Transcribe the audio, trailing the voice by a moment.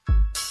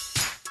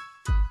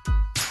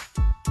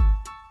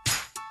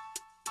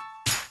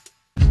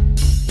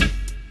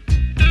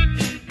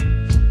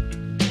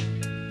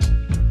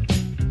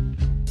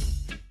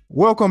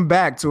Welcome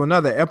back to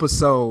another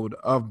episode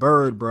of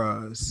Bird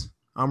Bros.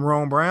 I'm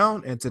Ron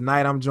Brown, and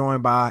tonight I'm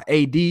joined by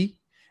AD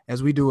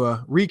as we do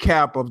a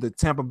recap of the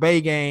Tampa Bay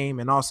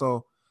game and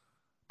also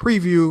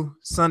preview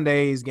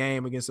Sunday's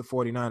game against the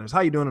 49ers.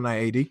 How you doing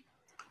tonight, AD?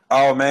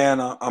 Oh,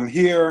 man, I'm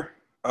here.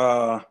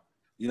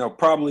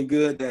 Probably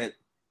good that,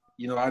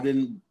 I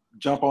didn't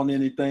jump on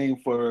anything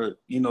for,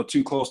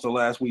 too close to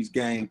last week's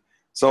game.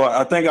 So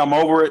I think I'm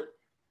over it,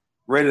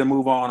 ready to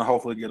move on and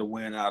hopefully get a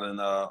win out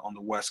on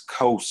the West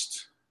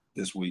Coast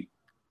this week.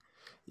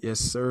 Yes,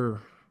 sir.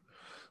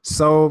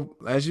 So,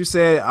 as you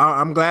said,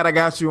 I'm glad I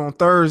got you on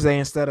Thursday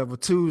instead of a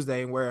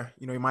Tuesday where,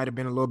 you might have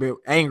been a little bit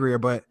angrier,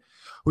 but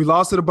we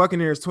lost to the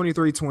Buccaneers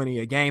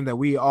 23-20, a game that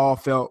we all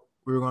felt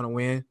we were going to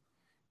win.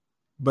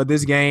 But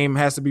this game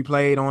has to be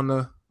played on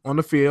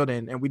the field,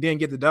 and we didn't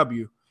get the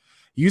W.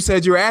 You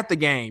said you were at the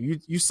game.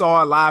 You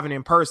saw it live and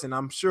in person.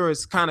 I'm sure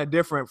it's kind of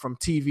different from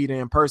TV to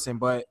in person,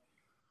 but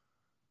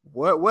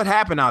what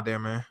happened out there,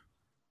 man?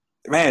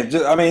 Man,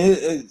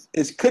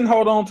 it couldn't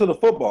hold on to the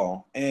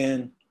football.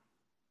 And,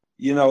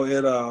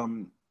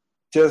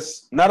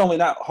 just not only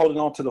not holding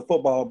on to the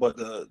football, but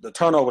the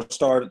turnover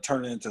started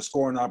turning into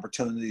scoring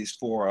opportunities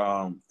for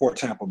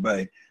Tampa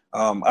Bay.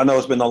 I know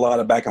it's been a lot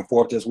of back and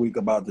forth this week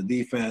about the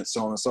defense,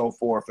 so on and so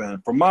forth.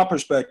 And from my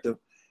perspective,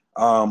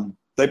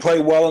 they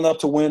played well enough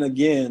to win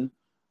again,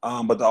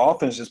 but the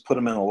offense just put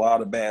them in a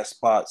lot of bad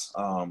spots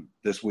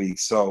this week.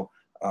 So,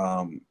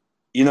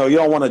 you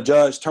don't want to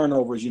judge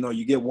turnovers.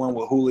 You get one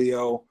with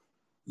Julio,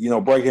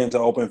 breaking into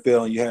open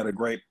field, and you had a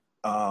great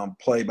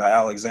play by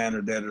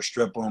Alexander there to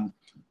strip him.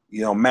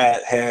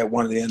 Matt had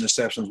one of the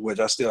interceptions, which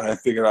I still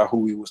haven't figured out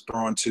who he was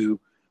throwing to.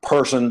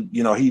 Person,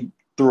 he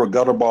threw a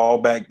gutter ball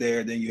back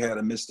there. Then you had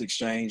a missed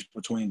exchange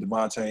between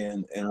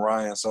Devontae and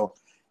Ryan. So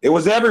it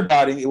was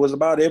everybody. It was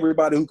about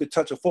everybody who could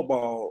touch a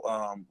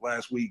football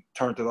last week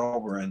turned it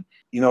over. And,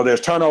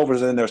 there's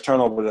turnovers and there's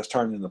turnovers that's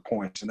turned into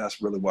points, and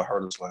that's really what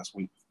hurt us last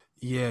week.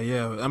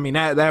 Yeah. I mean,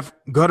 that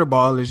gutter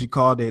ball, as you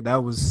called it,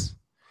 that was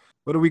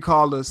 – what do we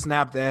call the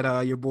snap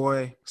that your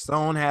boy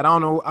Stone had? I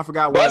don't know. I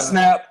forgot what. Butt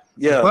snap.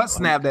 Yeah. Butt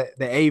snap that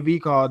the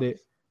AV called it.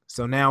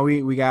 So now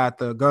we got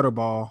the gutter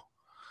ball.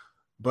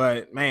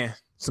 But, man,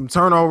 some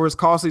turnovers,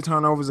 costly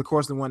turnovers. Of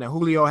course, the one that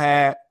Julio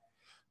had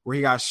where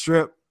he got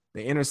stripped,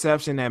 the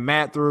interception that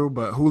Matt threw,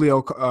 but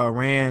Julio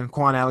ran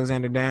Quan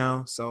Alexander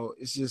down. So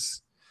it's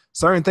just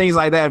certain things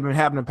like that have been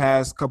happening the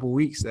past couple of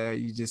weeks that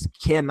you just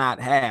cannot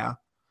have.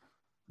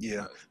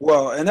 Yeah,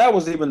 well, and that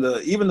was even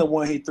the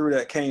one he threw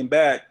that came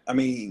back. I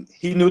mean,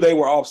 he knew they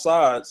were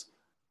offsides,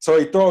 so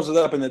he throws it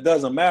up and it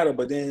doesn't matter.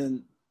 But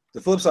then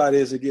the flip side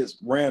is it gets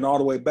ran all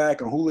the way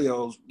back, and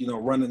Julio's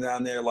running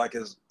down there like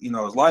his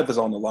life is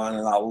on the line,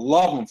 and I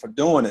love him for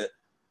doing it.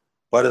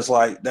 But it's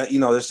like that,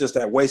 it's just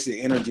that wasted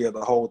energy of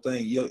the whole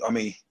thing.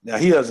 Now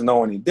he doesn't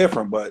know any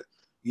different, but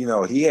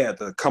he had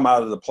to come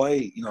out of the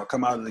play,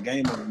 come out of the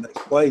game on the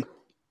next play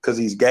because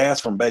he's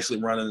gassed from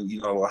basically running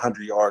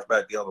 100 yards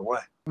back the other way.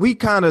 We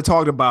kind of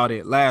talked about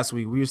it last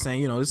week. We were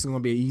saying, this is going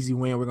to be an easy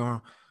win.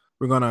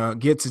 We're gonna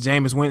get to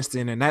Jameis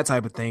Winston and that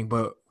type of thing,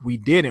 but we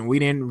didn't. We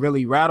didn't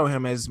really rattle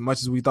him as much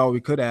as we thought we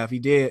could have. He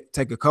did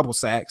take a couple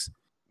sacks.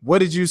 What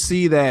did you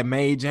see that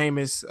made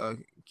Jameis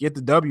get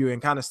the W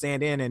and kind of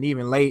stand in, and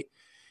even late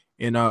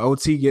in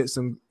OT get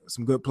some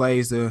good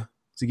plays to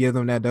give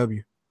them that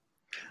W?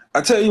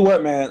 I tell you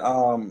what, man.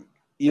 On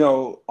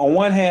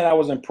one hand, I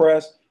was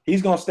impressed.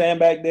 He's gonna stand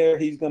back there.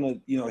 He's gonna,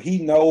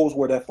 he knows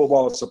where that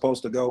football is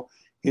supposed to go.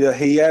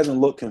 He hasn't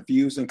looked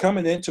confused. And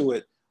coming into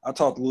it, I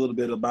talked a little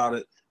bit about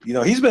it.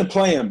 He's been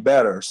playing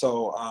better.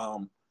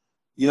 So,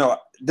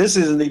 this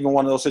isn't even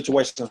one of those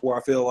situations where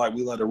I feel like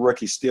we let a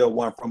rookie steal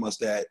one from us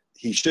that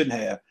he shouldn't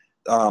have.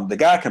 The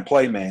guy can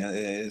play, man.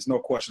 There's no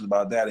question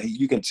about that.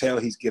 You can tell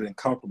he's getting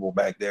comfortable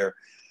back there.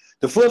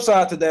 The flip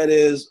side to that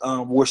is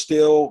we're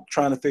still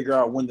trying to figure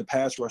out when the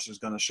pass rush is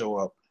going to show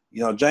up.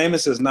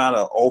 Jameis is not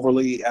an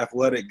overly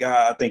athletic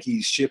guy. I think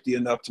he's shifty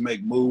enough to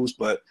make moves.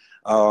 But,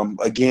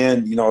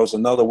 again, it's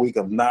another week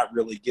of not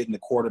really getting the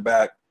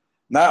quarterback,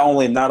 not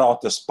only not off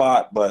the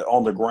spot, but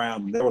on the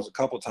ground. There was a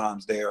couple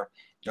times there.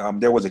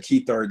 There was a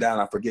key third down.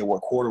 I forget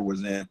what quarter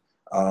was in,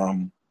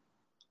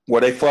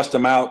 where they flushed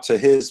him out to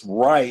his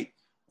right,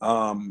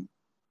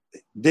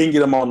 didn't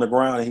get him on the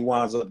ground, and he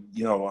winds up,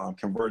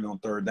 converting on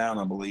third down,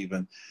 I believe.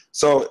 And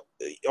so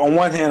on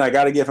one hand, I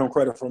got to give him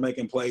credit for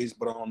making plays,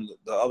 but on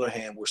the other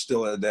hand, we're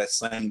still at that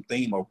same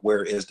theme of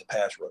where is the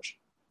pass rush.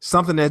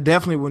 Something that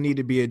definitely will need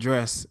to be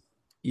addressed.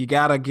 You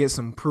got to get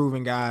some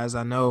proven guys.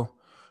 I know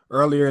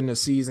earlier in the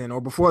season or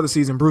before the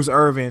season, Bruce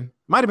Irvin,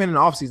 might have been in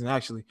the offseason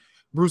actually,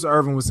 Bruce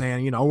Irvin was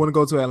saying, I want to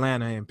go to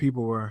Atlanta, and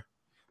people were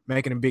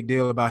making a big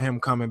deal about him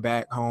coming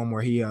back home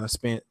where he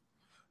spent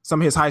some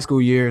of his high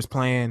school years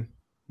playing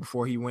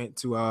before he went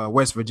to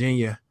West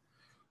Virginia.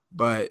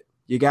 But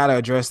you got to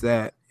address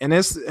that. And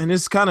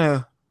it's kind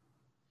of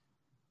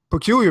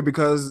peculiar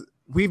because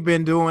we've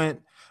been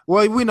doing –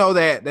 well, we know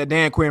that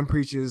Dan Quinn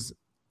preaches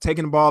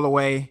taking the ball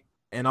away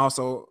and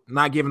also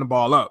not giving the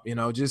ball up,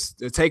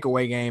 just a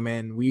takeaway game.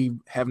 And we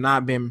have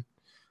not been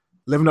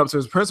living up to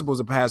his principles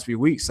the past few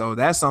weeks. So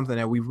that's something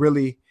that we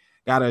really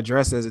got to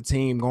address as a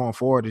team going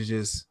forward is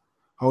just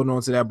holding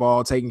on to that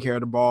ball, taking care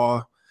of the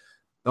ball.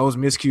 Those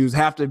miscues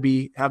have to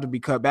be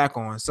cut back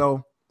on.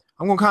 So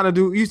I'm gonna kind of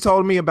do. You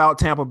told me about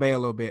Tampa Bay a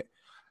little bit.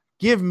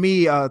 Give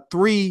me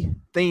 3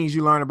 things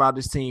you learned about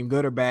this team,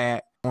 good or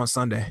bad, on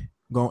Sunday.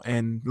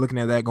 And looking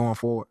at that going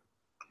forward.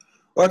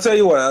 Well, I'll tell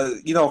you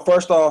what.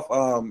 First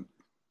off,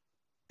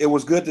 it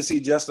was good to see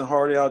Justin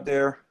Hardy out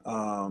there,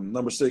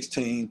 number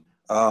 16.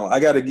 I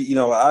got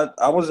to,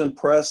 I was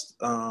impressed.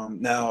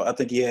 Now, I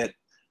think he had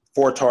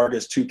 4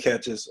 targets, 2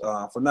 catches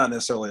for not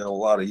necessarily a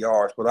lot of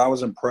yards, but I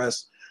was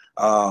impressed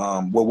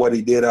with what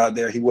he did out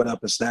there. He went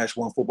up and snatched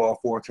one football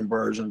for a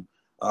conversion.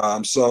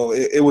 So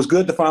it was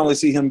good to finally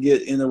see him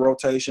get in the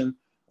rotation.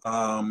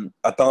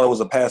 I thought it was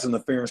a pass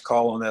interference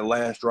call on that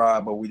last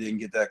drive, but we didn't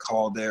get that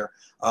call there.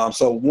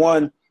 So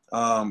one,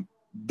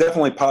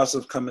 definitely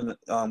positive coming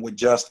with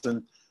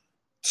Justin.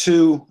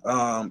 2,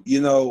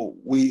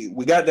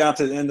 we got down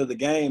to the end of the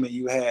game and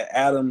you had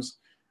Adams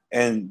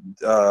and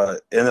a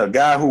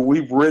guy who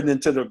we've ridden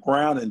into the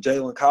ground and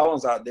Jalen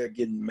Collins out there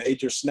getting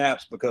major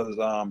snaps because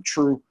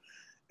True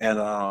and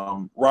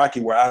Rocky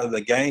were out of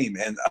the game.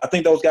 And I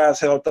think those guys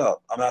held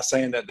up. I'm not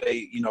saying that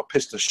they,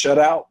 pitched a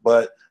shutout,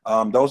 but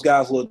those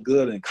guys look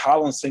good. And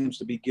Collins seems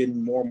to be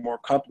getting more and more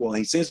comfortable, and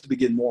he seems to be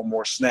getting more and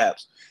more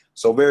snaps.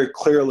 So very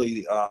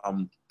clearly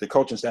the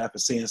coaching staff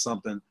is seeing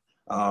something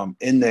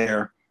in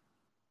there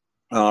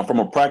from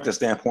a practice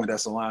standpoint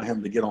that's allowing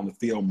him to get on the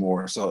field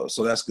more. So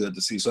that's good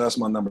to see. So that's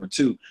my number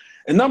 2.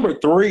 And number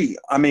 3,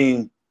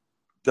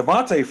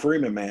 Devontae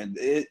Freeman, man,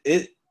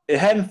 it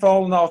hadn't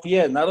fallen off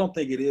yet, and I don't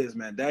think it is,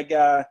 man. That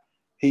guy,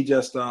 he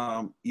just,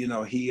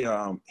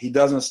 he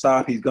doesn't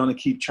stop. He's going to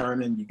keep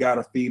churning. You got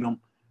to feed him.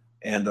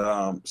 And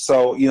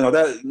so,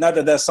 that not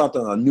that that's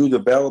something, a new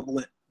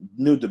development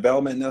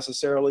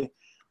necessarily,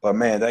 but,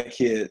 man, that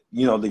kid,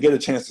 to get a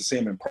chance to see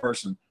him in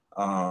person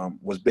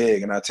was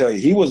big. And I tell you,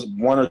 he was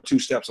 1 or 2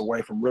 steps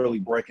away from really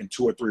breaking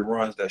 2 or 3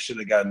 runs that should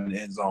have gotten in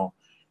the end zone.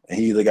 And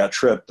he either got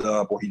tripped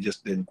up or he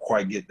just didn't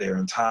quite get there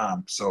in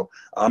time. So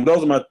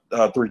those are my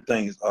 3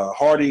 things.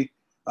 Hardy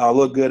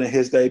looked good in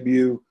his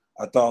debut.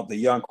 I thought the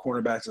young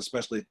cornerbacks,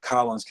 especially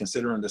Collins,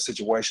 considering the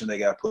situation they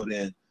got put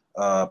in,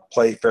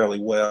 played fairly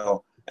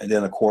well. And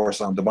then, of course,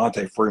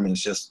 Devontae Freeman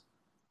is just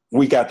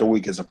week after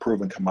week is a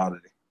proven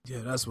commodity. Yeah,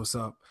 that's what's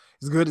up.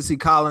 It's good to see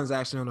Collins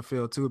actually on the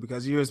field too,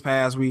 because years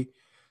past we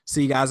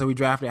see guys that we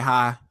drafted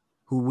high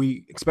who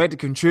we expect to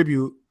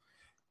contribute.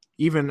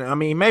 Even,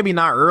 maybe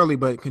not early,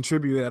 but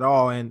contribute at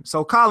all. And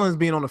so Collins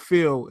being on the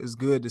field is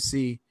good to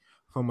see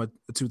from a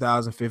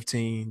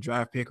 2015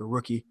 draft pick or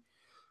rookie,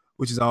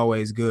 which is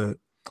always good.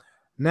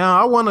 Now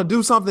I want to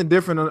do something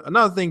different.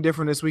 Another thing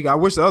different this week. I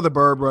wish the other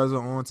Bird brothers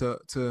are on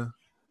to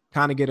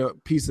kind of get a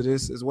piece of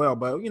this as well.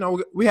 But,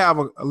 we have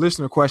a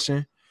listener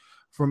question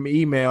from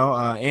email,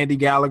 Andy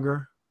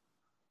Gallagher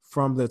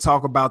from the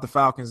Talk About the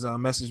Falcons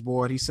message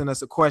board. He sent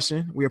us a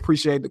question. We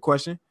appreciate the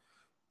question.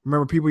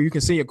 Remember, people, you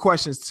can send your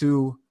questions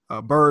to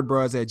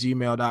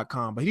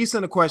birdbros@gmail.com. But he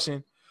sent a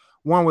question.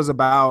 One was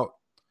about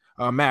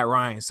Matt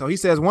Ryan. So he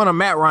says one of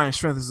Matt Ryan's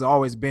strengths has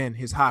always been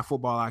his high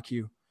football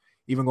IQ,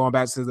 even going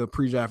back to the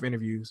pre-draft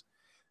interviews.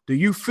 Do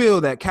you feel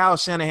that Kyle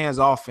Shanahan's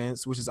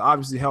offense, which has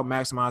obviously helped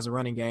maximize the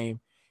running game,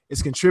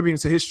 is contributing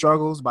to his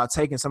struggles by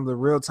taking some of the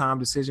real-time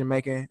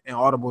decision-making and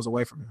audibles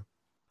away from him?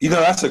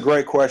 That's a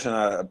great question.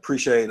 I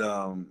appreciate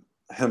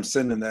him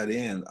sending that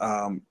in.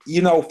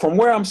 From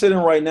where I'm sitting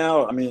right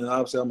now,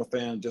 obviously I'm a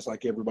fan just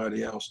like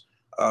everybody else.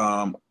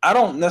 I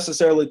don't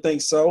necessarily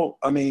think so.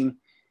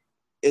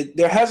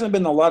 There hasn't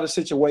been a lot of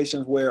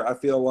situations where I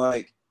feel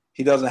like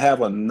he doesn't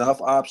have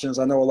enough options.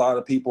 I know a lot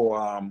of people,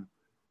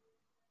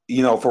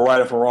 for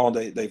right or for wrong,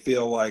 they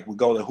feel like we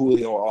go to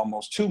Julio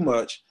almost too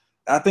much.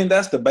 I think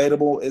that's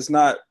debatable. It's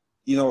not,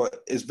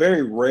 it's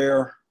very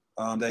rare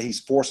that he's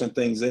forcing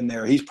things in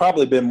there. He's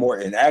probably been more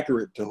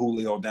inaccurate to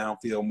Julio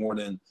downfield more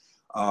than,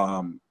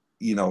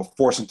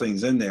 forcing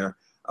things in there.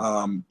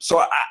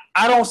 So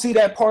I don't see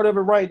that part of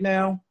it right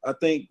now. I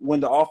think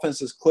when the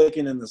offense is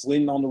clicking and it's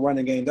leaning on the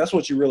running game, that's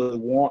what you really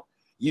want.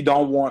 You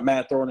don't want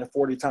Matt throwing it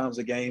 40 times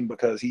a game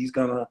because he's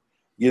gonna,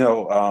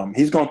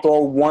 he's gonna throw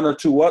 1 or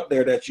 2 up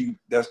there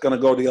that's gonna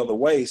go the other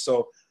way.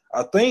 So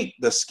I think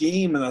the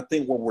scheme and I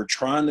think what we're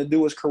trying to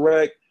do is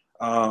correct.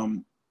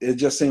 It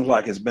just seems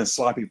like it's been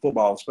sloppy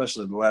football,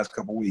 especially the last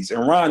couple of weeks.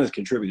 And Ryan has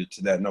contributed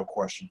to that, no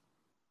question.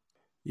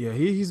 Yeah,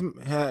 he's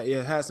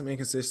had some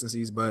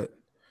inconsistencies, but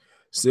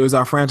still is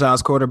our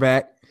franchise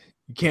quarterback.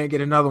 You can't get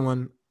another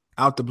one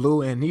out the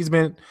blue. And he's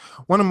been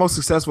one of the most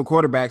successful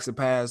quarterbacks the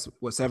past,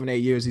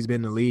 7-8 years he's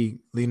been in the league,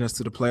 leading us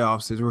to the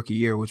playoffs his rookie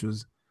year, which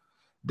was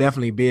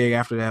definitely big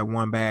after that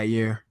one bad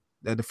year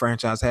that the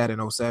franchise had in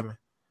 2007.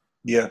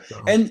 Yeah.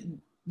 So. And,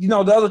 the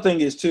other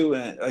thing is, too,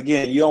 and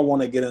again, you don't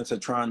want to get into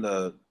trying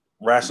to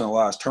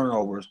rationalize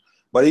turnovers,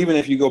 but even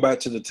if you go back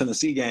to the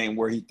Tennessee game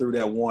where he threw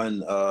that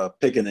one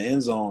pick in the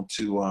end zone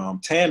to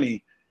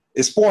Tammy,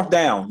 it's 4th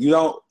down.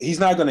 He's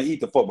not going to eat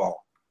the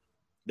football.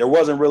 There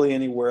wasn't really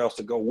anywhere else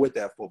to go with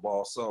that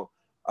football. So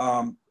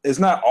it's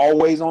not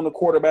always on the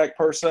quarterback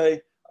per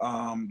se.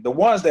 The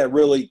ones that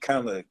really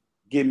kind of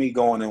get me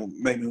going and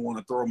make me want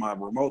to throw my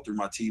remote through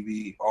my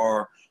TV,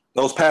 or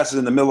those passes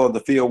in the middle of the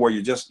field where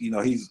you're just,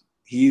 he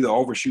either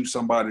overshoots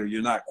somebody or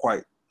you're not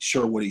quite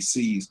sure what he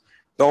sees.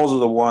 Those are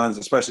the ones,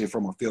 especially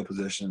from a field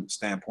position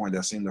standpoint,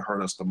 that seem to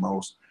hurt us the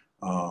most.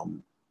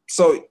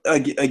 So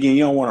again,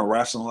 you don't want to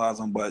rationalize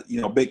them, but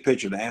big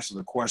picture, to answer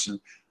the question,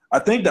 I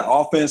think the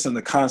offense and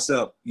the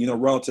concept,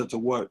 relative to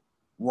what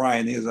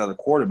Ryan is as a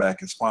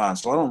quarterback, is fine.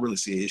 So I don't really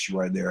see an issue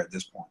right there at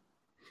this point.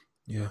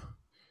 Yeah.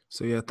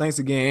 So yeah, thanks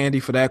again, Andy,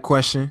 for that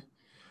question.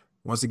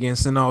 Once again,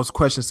 send those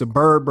questions to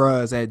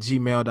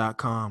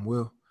birdbuzz@gmail.com.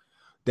 We'll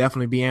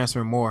definitely be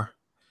answering more.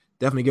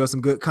 Definitely give us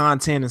some good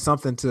content and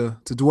something to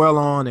dwell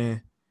on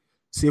and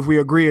see if we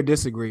agree or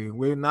disagree.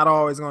 We're not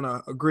always going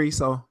to agree,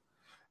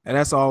 and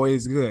that's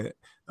always good.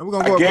 And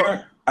we're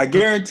gonna I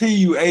guarantee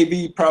you,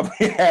 AV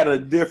probably had a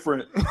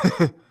different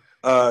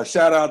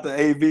shout out to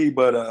AV,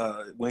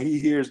 but when he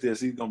hears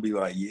this, he's gonna be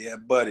like, "Yeah,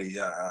 buddy,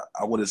 I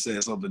would have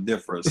said something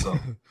different." So,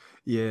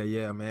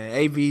 yeah, man.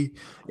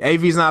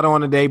 AV's not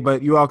on today,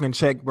 but you all can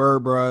check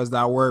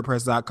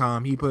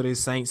birdbuzz.wordpress.com. He put his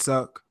Saints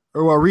suck,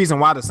 or a reason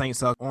why the Saints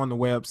suck, on the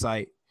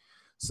website,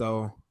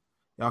 so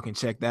y'all can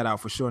check that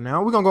out for sure.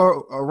 Now we're gonna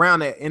go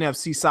around the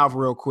NFC South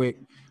real quick.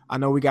 I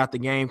know we got the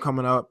game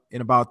coming up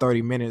in about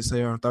 30 minutes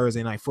here on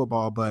Thursday Night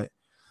Football, but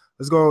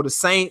let's go to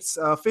Saints,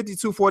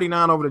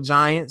 52-49 over the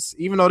Giants.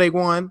 Even though they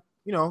won,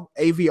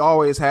 AV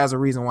always has a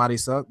reason why they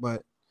suck,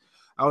 but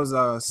I was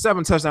a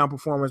 7 touchdown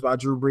performance by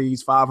Drew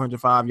Brees,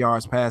 505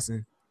 yards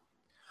passing.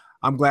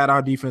 I'm glad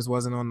our defense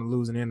wasn't on the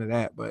losing end of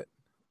that, but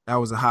that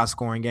was a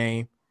high-scoring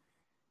game.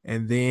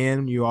 And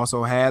then you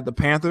also had the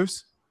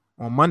Panthers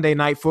on Monday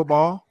Night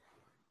Football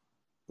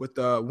with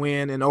the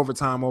win in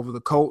overtime over the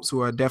Colts,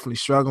 who are definitely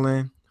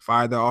struggling.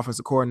 Fired their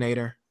offensive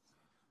coordinator.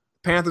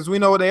 Panthers, we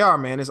know what they are,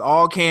 man. It's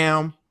all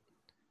Cam,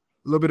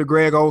 a little bit of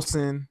Greg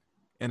Olsen,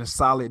 and a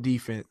solid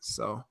defense.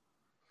 So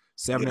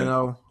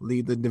 7-0,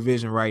 lead the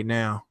division right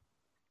now.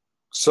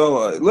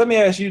 So let me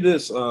ask you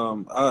this.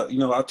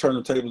 I turn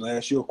the tables and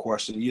ask you a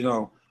question.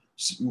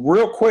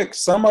 Real quick,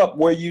 sum up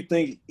where you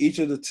think each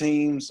of the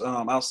teams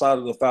outside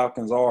of the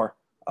Falcons are,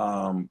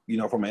 from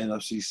an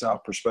NFC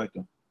South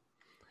perspective.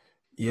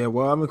 Yeah,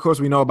 well, of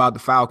course we know about the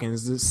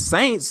Falcons. The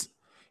Saints,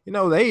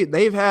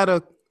 they've had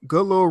a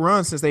good little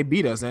run since they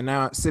beat us. They're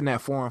now sitting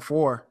at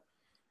 4-4.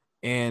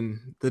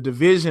 And the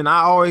division,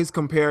 I always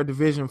compare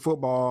division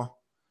football,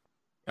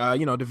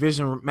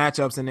 division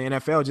matchups in the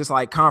NFL, just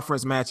like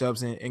conference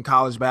matchups in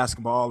college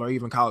basketball or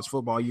even college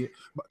football.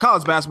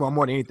 College basketball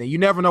more than anything. You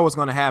never know what's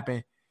going to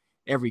happen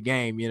every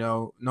game.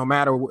 No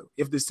matter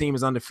if this team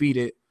is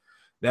undefeated,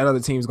 that other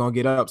team's going to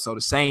get up. So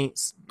the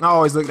Saints, I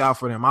always looked out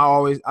for them.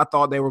 I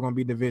thought they were going to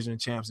be division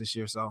champs this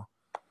year. So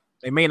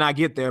they may not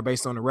get there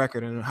based on the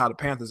record and how the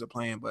Panthers are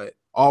playing, but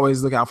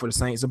always look out for the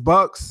Saints. The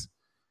Bucks,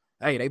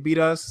 hey, they beat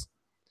us.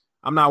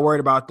 I'm not worried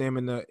about them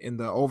in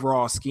the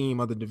overall scheme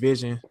of the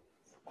division.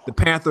 The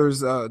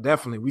Panthers,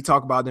 definitely. We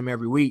talk about them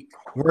every week.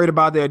 Worried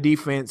about their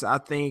defense. I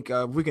think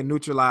if we can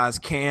neutralize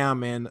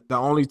Cam and the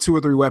only 2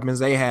 or 3 weapons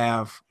they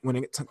have when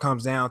it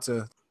comes down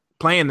to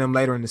playing them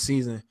later in the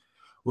season,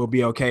 we'll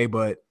be okay.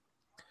 But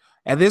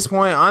at this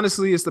point,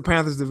 honestly, it's the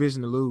Panthers'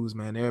 division to lose,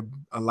 man. They're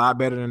a lot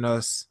better than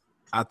us.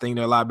 I think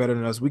they're a lot better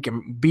than us. We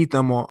can beat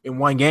them in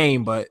one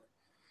game, but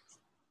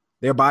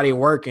their body of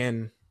work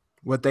and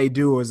what they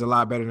do is a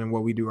lot better than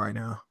what we do right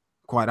now,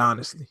 quite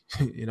honestly.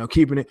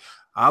 Keeping it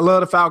 – I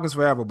love the Falcons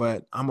forever,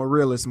 but I'm a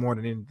realist more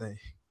than anything.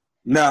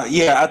 No,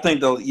 yeah, I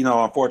think,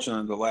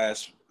 unfortunately, the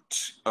last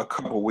a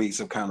couple of weeks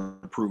have kind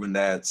of proven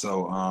that.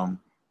 So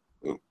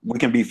we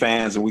can be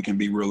fans and we can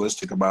be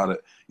realistic about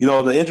it.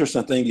 The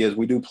interesting thing is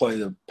we do play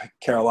the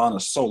Carolina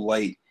so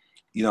late.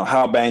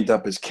 How banged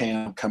up is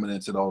Cam coming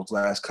into those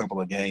last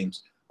couple of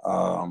games?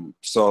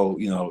 So,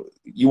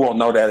 you won't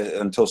know that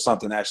until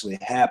something actually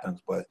happens.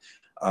 But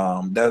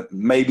that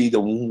may be the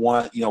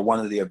one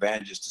of the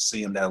advantages to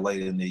see him that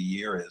late in the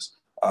year is,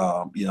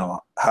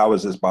 how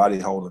is his body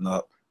holding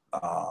up,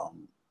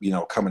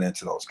 coming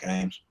into those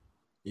games?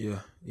 Yeah,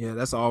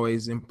 that's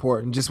always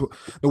important. Just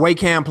the way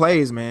Cam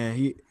plays, man,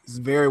 he's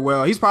very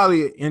well. He's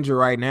probably injured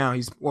right now.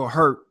 He's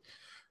hurt,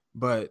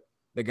 but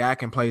the guy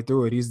can play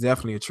through it. He's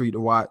definitely a treat to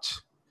watch.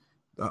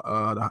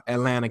 The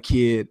Atlanta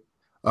kid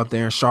up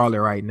there in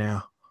Charlotte right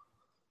now.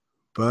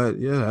 But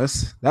yeah,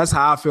 that's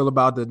how I feel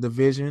about the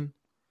division.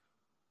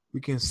 We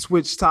can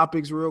switch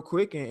topics real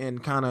quick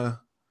and kind of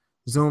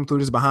zoom through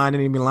this behind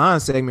enemy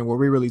line segment where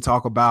we really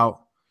talk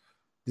about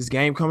this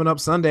game coming up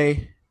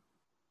Sunday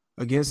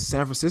against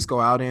San Francisco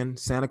out in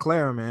Santa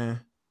Clara, man.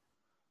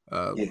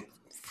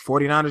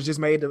 49ers just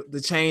made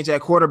the change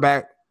at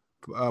quarterback,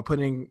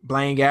 putting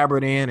Blaine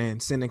Gabbert in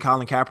and sending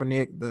Colin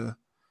Kaepernick, the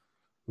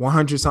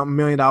 $100-something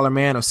million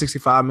man or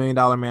 $65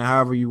 million man,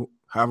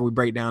 however we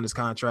break down this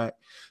contract,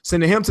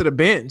 sending him to the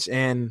bench,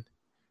 and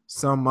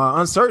some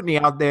uncertainty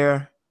out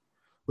there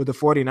with the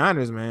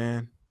 49ers,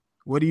 man.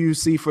 What do you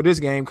see for this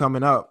game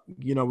coming up?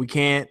 We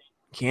can't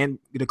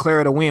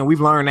declare it a win.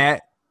 We've learned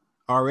that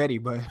already,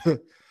 but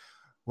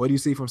what do you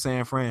see from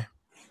San Fran?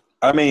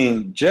 I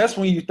mean, just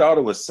when you thought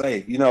it was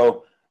safe,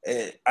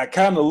 I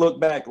kind of look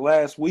back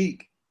last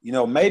week.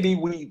 Maybe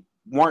we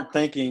weren't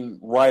thinking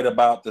right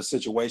about the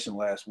situation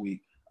last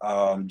week.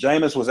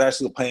 Jameis was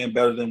actually playing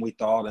better than we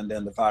thought, and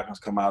then the Falcons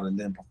come out and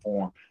then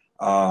perform.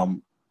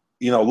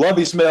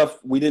 Lovie Smith,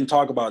 we didn't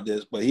talk about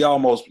this, but he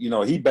almost,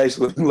 he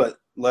basically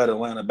let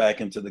Atlanta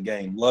back into the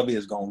game. Lovie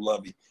is going to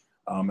Lovie,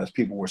 as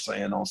people were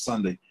saying on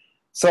Sunday.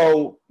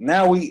 So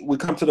now we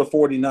come to the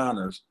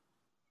 49ers.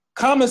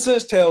 Common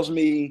sense tells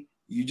me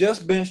you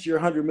just benched your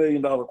 $100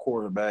 million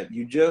quarterback.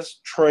 You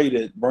just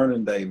traded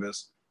Vernon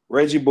Davis.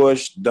 Reggie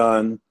Bush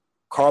done.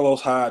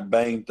 Carlos Hyde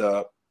banged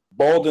up.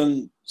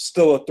 Bolden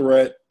still a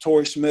threat.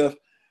 Torrey Smith,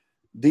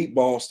 deep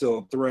ball still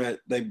a threat.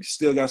 They've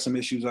still got some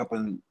issues up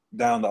and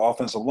down the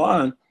offensive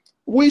line.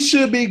 We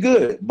should be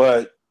good,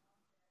 but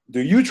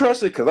do you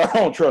trust it? Because I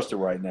don't trust it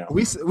right now.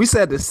 We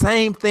said the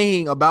same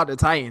thing about the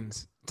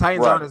Titans.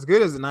 Titans aren't as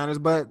good as the Niners,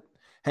 but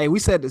hey, we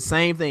said the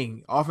same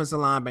thing. Offensive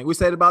line banged. We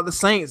said about the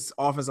Saints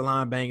offensive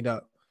line banged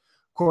up.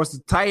 Of course, the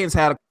Titans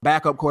had a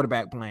backup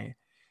quarterback playing,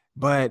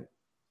 but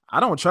I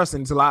don't trust it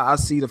until I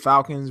see the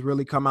Falcons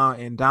really come out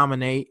and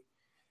dominate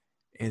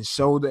and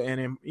show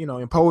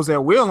impose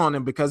their will on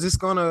them, because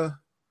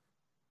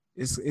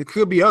it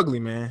could be ugly,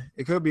 man.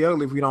 It could be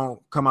ugly if we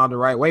don't come out the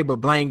right way. But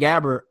Blaine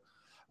Gabbert,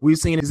 we've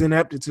seen his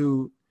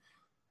ineptitude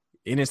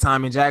in his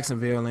time in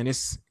Jacksonville, and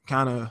it's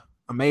kind of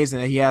amazing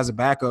that he has a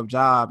backup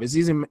job. It's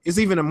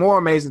even more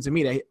amazing to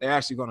me that they're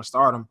actually going to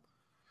start him.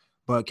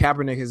 But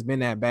Kaepernick has been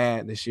that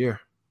bad this year.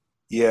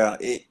 Yeah,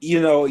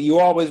 you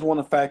always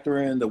want to factor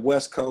in the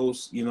West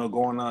Coast,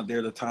 going out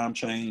there, the time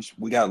change.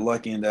 We got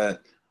lucky in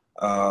that,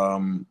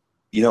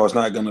 it's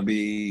not going to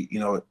be,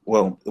 it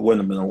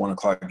wouldn't have been a 1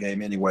 o'clock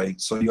game anyway.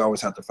 So you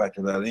always have to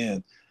factor that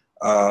in.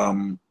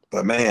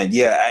 But man,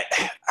 yeah,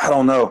 I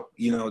don't know.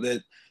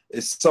 That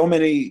it's so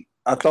many.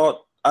 I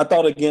felt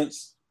like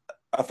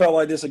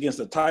this against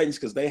the Titans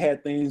because they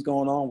had things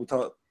going on. We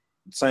thought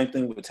the same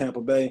thing with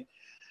Tampa Bay.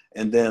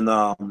 And then,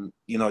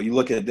 you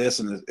look at this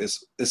and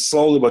it's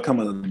slowly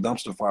becoming a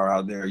dumpster fire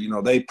out there.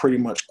 They pretty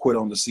much quit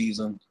on the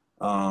season.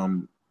 I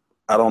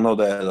don't know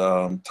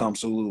that Tom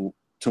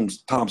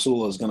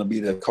Sula is going to be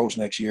the coach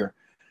next year.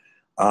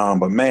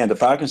 But, man, the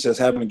Falcons just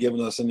haven't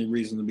given us any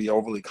reason to be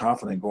overly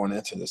confident going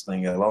into this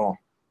thing at all.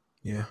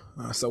 Yeah.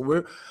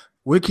 So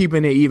we're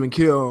keeping it even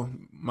kill,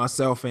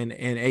 myself and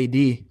AD.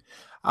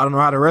 I don't know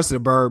how the rest of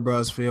the Bird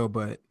Bros feel,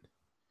 but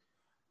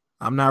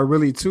I'm not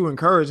really too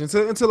encouraged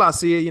until I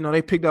see it.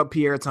 They picked up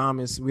Pierre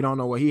Thomas. We don't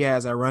know what he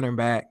has at running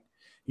back.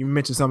 You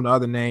mentioned some of the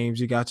other names.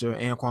 You got your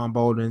Anquan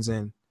Boldens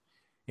and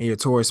your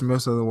Torrey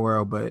Smiths of the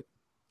world. But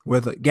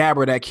with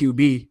Gabbert at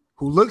QB,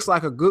 who looks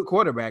like a good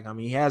quarterback. I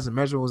mean, he has the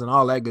measurables and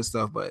all that good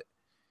stuff, but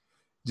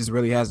just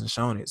really hasn't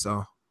shown it.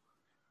 So,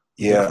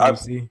 yeah,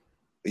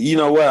 you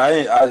know what?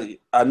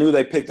 I knew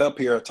they picked up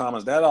Pierre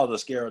Thomas. That ought to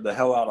scare the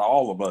hell out of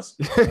all of us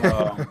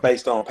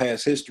based on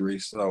past history.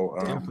 So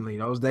definitely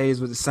those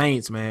days with the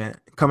Saints, man,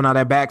 coming out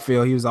of that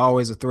backfield, he was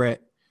always a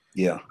threat.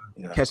 Yeah.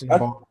 Catching the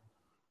ball.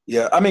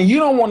 Yeah, I mean, you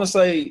don't want to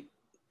say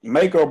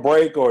make or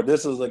break or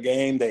this is a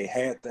game they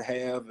had to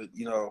have,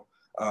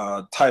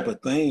 type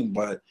of thing.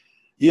 But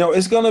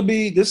it's going to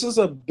be. This is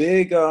a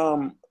big.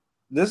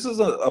 This is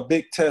a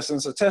big test, and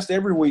it's a test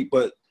every week.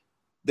 But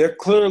they're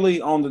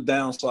clearly on the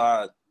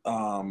downside.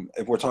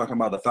 If we're talking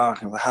about the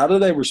Falcons, how do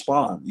they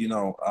respond?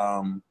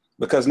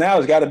 Because now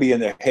it's got to be in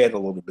their head a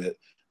little bit.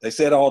 They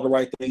said all the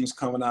right things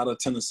coming out of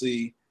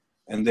Tennessee,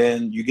 and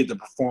then you get the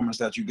performance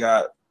that you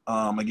got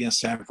against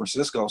San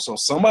Francisco. So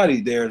somebody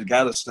there's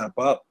got to step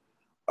up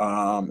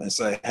and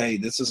say, hey,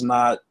 this is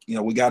not,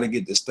 we got to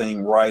get this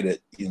thing righted,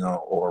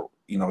 or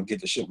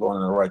get the ship going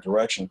in the right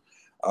direction.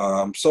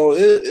 So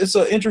it's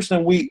an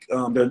interesting week,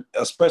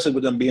 especially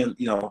with them being,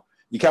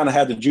 you kind of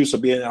had the juice of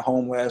being at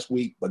home last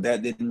week, but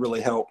that didn't really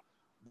help.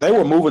 They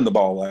were moving the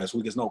ball last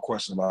week. There's no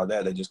question about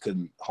that. They just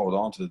couldn't hold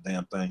on to the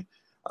damn thing.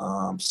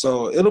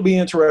 So it'll be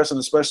interesting,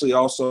 especially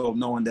also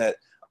knowing that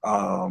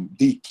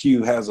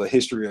DQ has a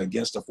history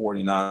against the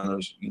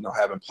 49ers,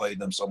 having played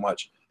them so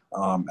much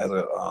as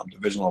a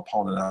divisional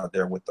opponent out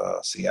there with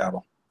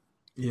Seattle.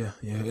 Yeah.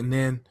 And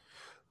then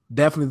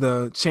definitely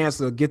the chance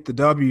to get the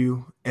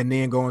W and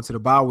then go into the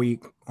bye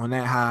week on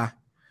that high,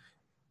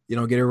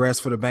 get a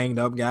rest for the banged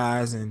up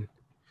guys and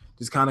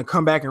just kind of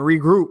come back and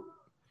regroup.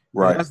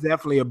 Right. That's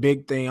definitely a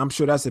big thing. I'm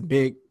sure that's a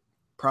big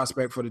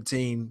prospect for the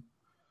team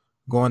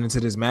going into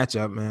this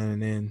matchup, man.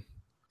 And then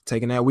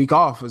taking that week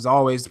off is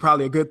always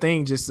probably a good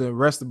thing, just to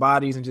rest the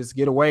bodies and just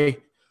get away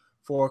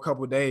for a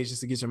couple of days just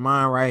to get your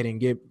mind right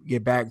and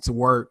get back to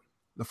work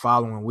the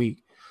following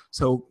week.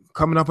 So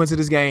coming up into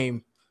this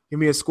game, give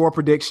me a score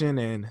prediction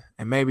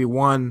and maybe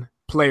one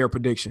player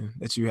prediction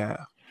that you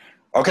have.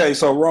 Okay,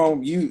 so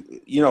Rome,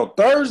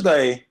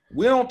 Thursday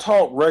we don't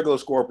talk regular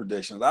score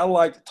predictions. I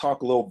like to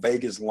talk a little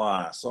Vegas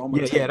line. So I'm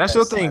gonna that's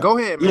your thing. Go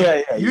ahead,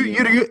 man. Yeah.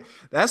 You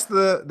that's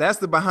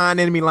the behind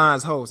enemy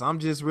lines host. I'm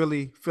just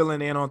really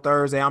filling in on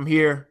Thursday. I'm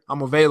here.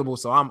 I'm available,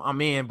 so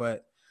I'm in.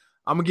 But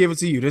I'm gonna give it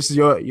to you. This is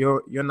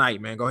your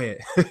night, man. Go ahead.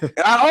 And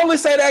I only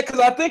say that because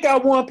I think I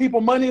won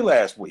people money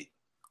last week.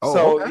 Oh,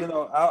 so okay.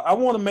 I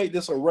want to make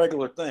this a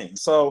regular thing.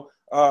 So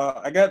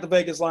I got the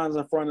Vegas lines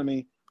in front of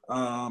me.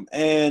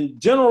 And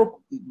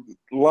general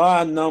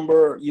line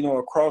number,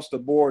 across the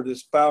board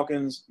is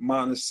Falcons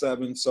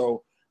 -7.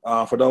 So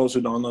for those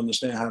who don't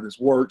understand how this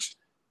works,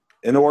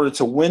 in order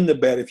to win the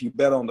bet, if you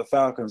bet on the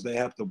Falcons, they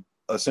have to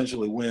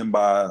essentially win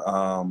by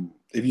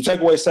if you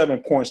take away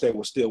 7 points, they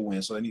will still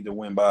win. So they need to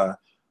win by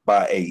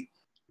 8.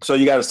 So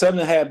you got a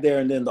 7.5 there,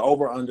 and then the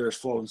over-under is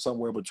floating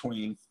somewhere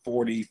between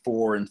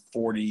 44 and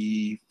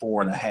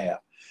 44.5.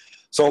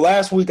 So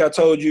last week I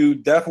told you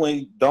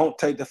definitely don't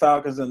take the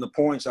Falcons and the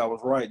points. I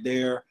was right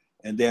there,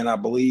 and then I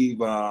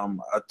believe I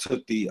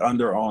took the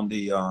under on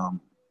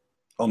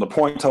the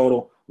point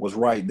total, was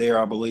right there,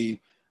 I believe.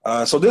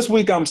 So this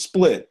week I'm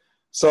split.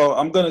 So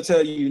I'm going to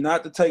tell you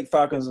not to take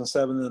Falcons and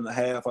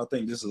 7.5. I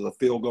think this is a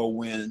field goal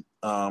win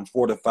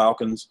for the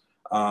Falcons.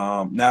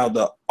 Now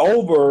the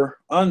over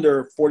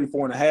under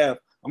 44.5.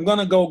 I'm going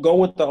to go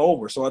with the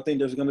over. So I think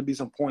there's going to be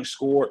some points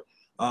scored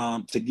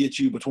to get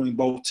you between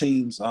both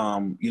teams,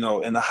 in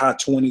the high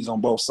 20s on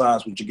both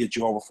sides, which will get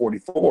you over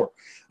 44.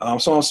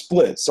 So I'm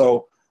split.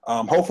 So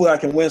hopefully I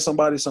can win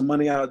somebody some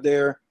money out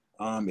there.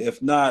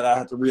 If not, I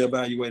have to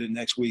reevaluate it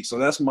next week. So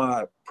that's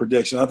my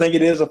prediction. I think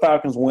it is a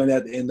Falcons win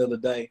at the end of the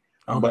day,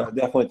 but I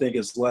definitely think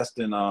it's less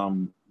than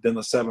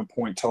the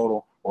 7-point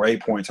total or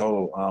 8-point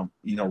total,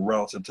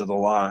 relative to the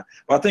line.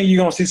 But I think you're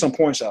going to see some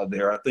points out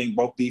there. I think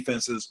both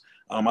defenses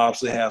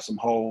obviously have some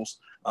holes,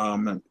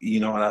 and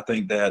I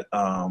think that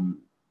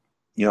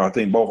I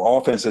think both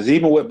offenses,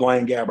 even with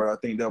Blaine Gabbert, I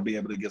think they'll be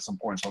able to get some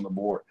points on the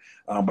board.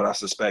 But I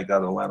suspect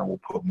that Atlanta will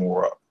put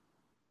more up.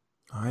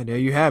 All right, there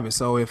you have it.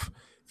 So if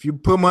you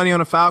put money on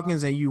the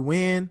Falcons and you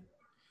win,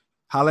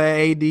 holla at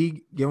AD,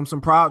 give them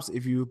some props.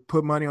 If you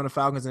put money on the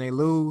Falcons and they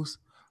lose,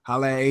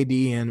 holla at AD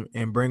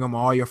and bring them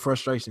all your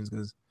frustrations,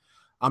 because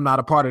I'm not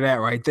a part of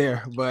that right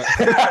there. But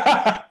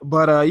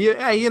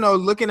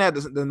looking at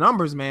the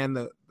numbers, man,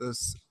 the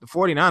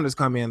 49ers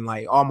come in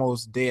like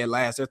almost dead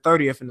last. They're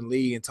 30th in the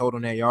league in total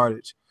net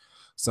yardage.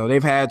 So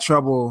they've had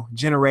trouble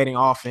generating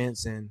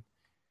offense, and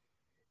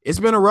it's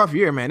been a rough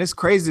year, man. It's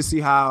crazy to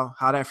see how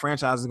that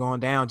franchise is going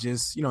down.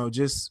 Just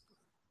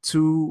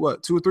 2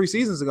 or 3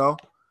 seasons ago,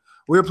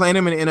 we were playing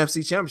them in the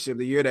NFC Championship,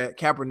 the year that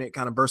Kaepernick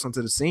kind of burst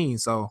onto the scene.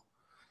 So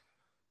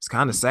it's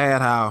kind of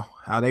sad how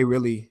they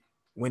really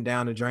went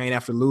down the drain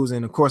after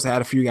losing. Of course, I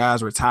had a few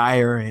guys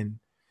retire and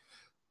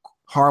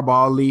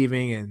Harbaugh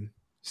leaving, and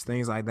just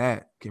things like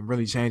that can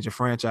really change a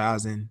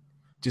franchise in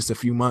just a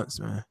few months,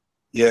 man.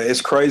 Yeah,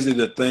 it's crazy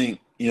to think,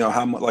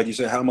 how much, like you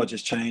said, how much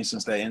has changed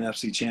since that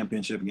NFC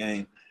Championship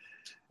game.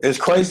 It's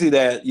crazy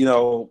that,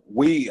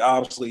 we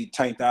obviously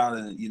tanked out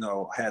and,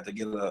 had to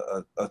get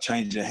a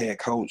change in head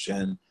coach.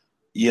 And,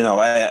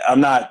 I'm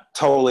not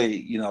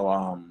totally,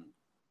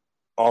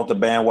 off the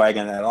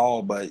bandwagon at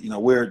all, but,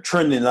 we're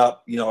trending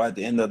up, at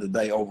the end of the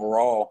day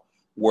overall,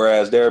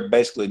 whereas they're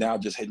basically now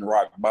just hitting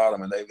rock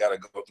bottom, and they've got to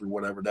go through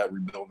whatever that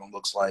rebuilding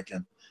looks like.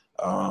 And,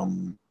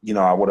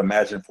 I would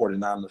imagine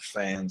 49ers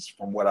fans,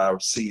 from what I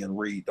see and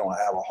read, don't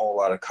have a whole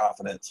lot of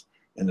confidence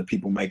in the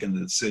people making the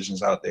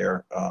decisions out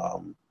there,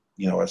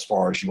 as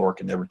far as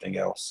York and everything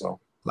else. So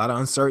a lot of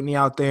uncertainty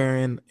out there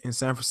in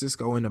San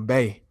Francisco in the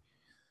Bay.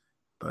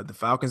 But the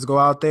Falcons go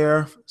out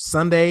there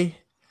Sunday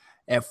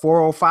at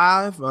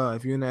 4:05.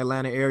 If you're in the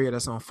Atlanta area,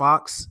 that's on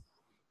Fox.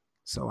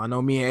 So I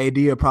know me and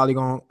AD are probably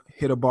going to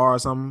hit a bar or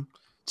something,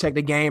 check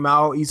the game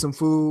out, eat some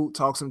food,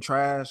 talk some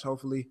trash,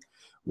 hopefully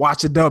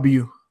watch a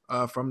W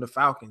from the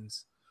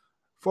Falcons.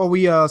 Before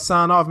we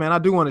sign off, man, I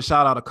do want to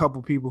shout out a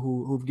couple people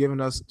who've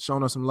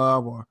shown us some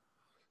love or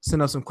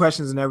sent us some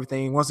questions and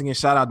everything. Once again,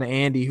 shout out to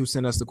Andy, who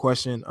sent us the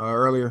question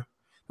earlier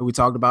that we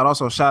talked about.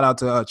 Also, shout out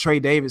to Trey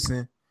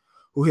Davidson,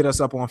 who hit us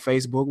up on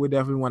Facebook. We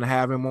definitely want to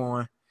have him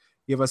on,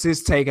 give us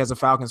his take as a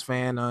Falcons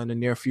fan in the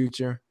near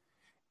future.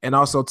 And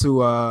also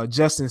to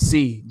Justin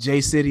C,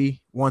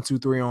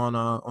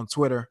 JCity123 on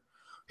Twitter,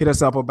 hit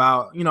us up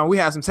about, we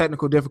had some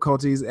technical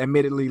difficulties,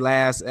 admittedly,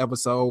 last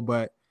episode,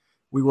 but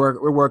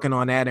we're working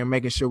on that and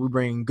making sure we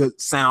bring good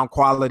sound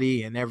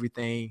quality and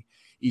everything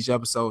each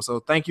episode.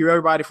 So thank you,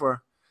 everybody,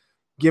 for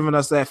giving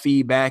us that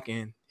feedback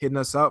and hitting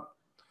us up.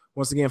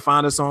 Once again,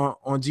 find us on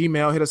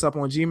Gmail. Hit us up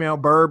on Gmail,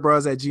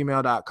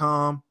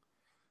 birdbruz@gmail.com.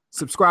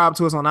 Subscribe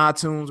to us on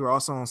iTunes. We're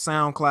also on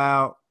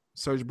SoundCloud.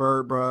 Search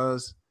Bird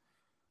Bruz.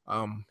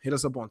 Hit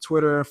us up on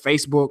Twitter,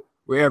 Facebook.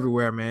 We're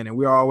everywhere, man. And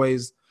we're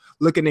always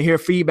looking to hear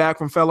feedback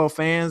from fellow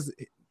fans,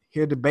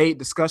 hear debate,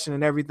 discussion,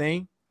 and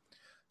everything.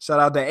 Shout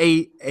out to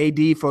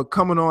AD for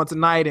coming on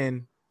tonight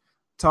and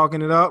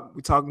talking it up.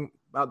 We're talking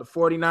about the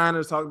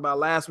 49ers, talking about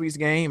last week's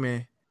game,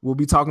 and we'll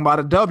be talking about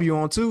a W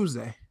on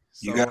Tuesday.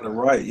 So, you got it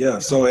right, yeah.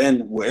 So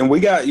and we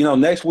got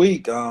next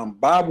week,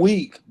 bye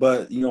week,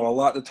 but a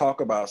lot to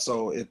talk about.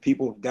 So if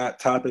people got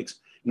topics,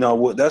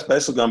 that's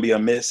basically going to be a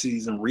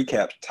mid-season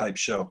recap type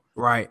show.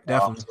 Right,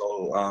 definitely.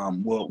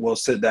 We'll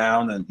sit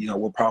down and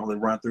we'll probably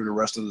run through the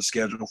rest of the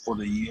schedule for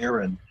the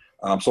year, and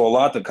so a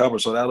lot to cover.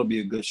 So that'll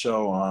be a good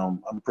show.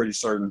 I'm pretty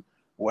certain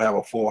we'll have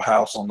a full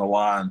house on the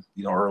line,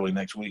 early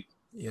next week.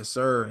 Yes,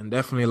 sir, and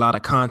definitely a lot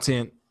of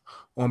content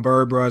on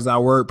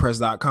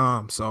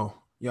birdbruz.wordpress.com. So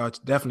y'all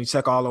definitely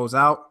check all those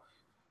out.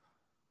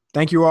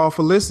 Thank you all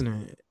for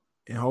listening,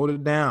 and hold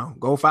it down.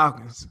 Go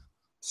Falcons.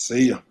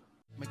 See ya.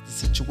 Make the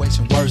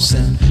situation worse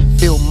and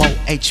feel more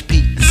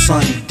HP than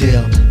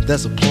Sunnydale.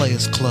 There's a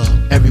players club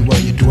everywhere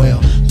you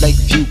dwell.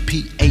 Lakeview,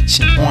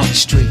 PH, and Orange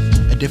Street.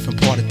 A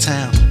different part of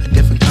town, a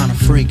different kind of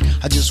freak.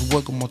 I just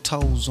wiggle my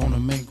toes on a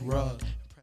mink rug.